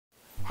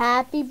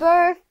Happy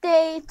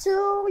birthday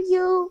to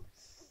you.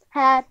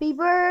 Happy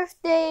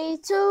birthday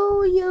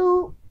to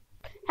you.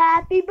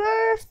 Happy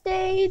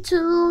birthday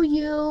to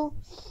you.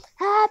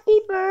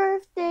 Happy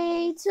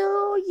birthday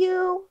to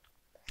you.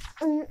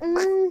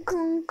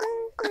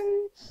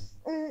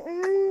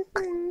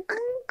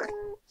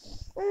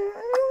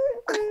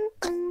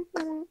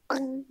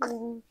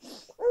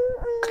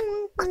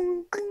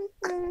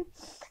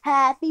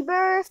 Happy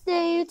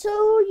birthday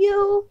to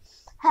you.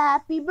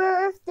 Happy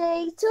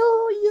birthday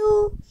to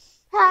you.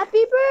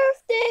 Happy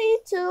birthday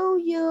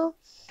to you.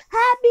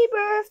 Happy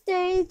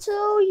birthday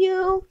to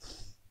you.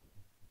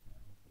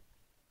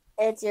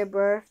 It's your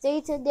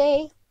birthday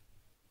today.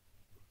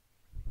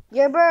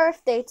 Your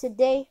birthday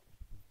today.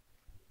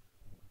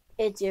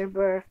 It's your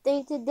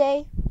birthday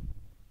today.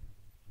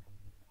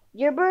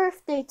 Your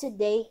birthday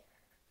today.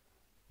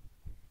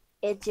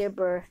 It's your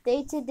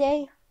birthday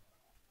today.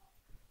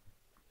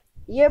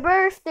 Your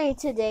birthday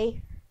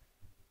today.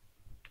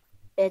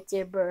 It's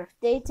your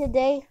birthday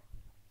today.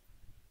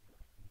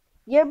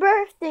 Your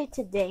birthday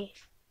today.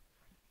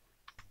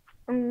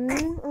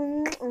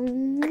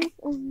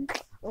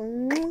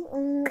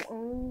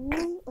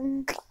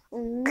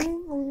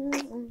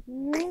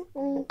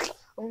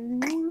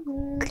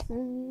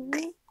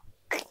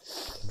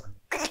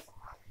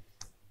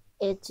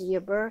 It's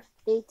your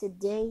birthday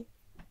today.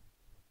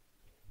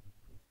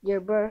 Your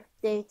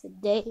birthday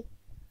today.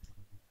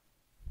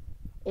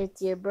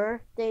 It's your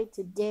birthday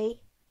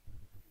today.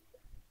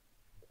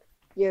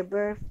 Your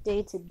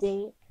birthday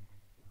today.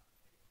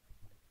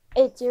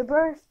 It's your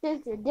birthday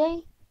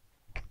today.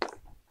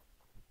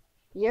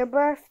 Your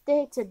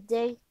birthday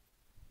today.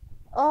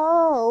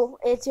 Oh,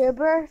 it's your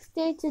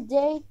birthday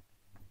today.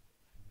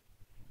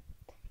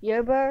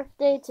 Your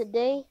birthday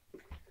today.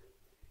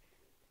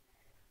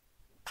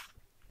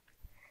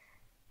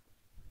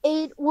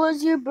 It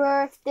was your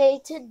birthday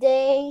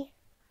today.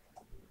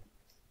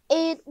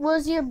 It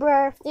was your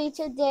birthday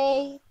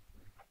today.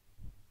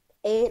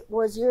 It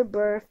was your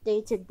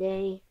birthday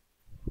today.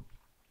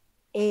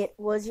 It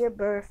was your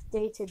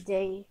birthday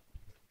today.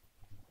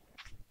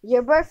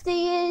 Your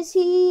birthday is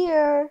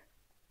here.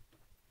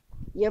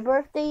 Your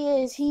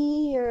birthday is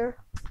here.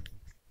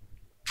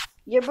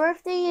 Your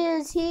birthday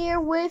is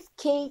here with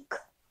cake.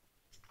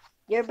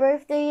 Your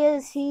birthday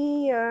is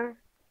here.